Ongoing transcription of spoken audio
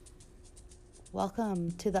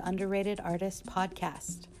Welcome to the Underrated Artist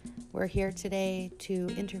Podcast. We're here today to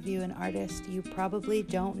interview an artist you probably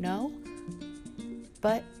don't know,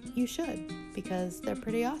 but you should because they're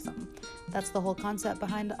pretty awesome. That's the whole concept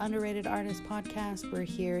behind the Underrated Artist Podcast. We're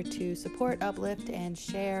here to support, uplift, and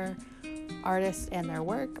share artists and their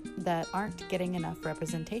work that aren't getting enough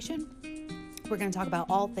representation. We're going to talk about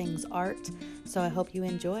all things art, so I hope you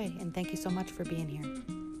enjoy, and thank you so much for being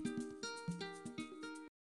here.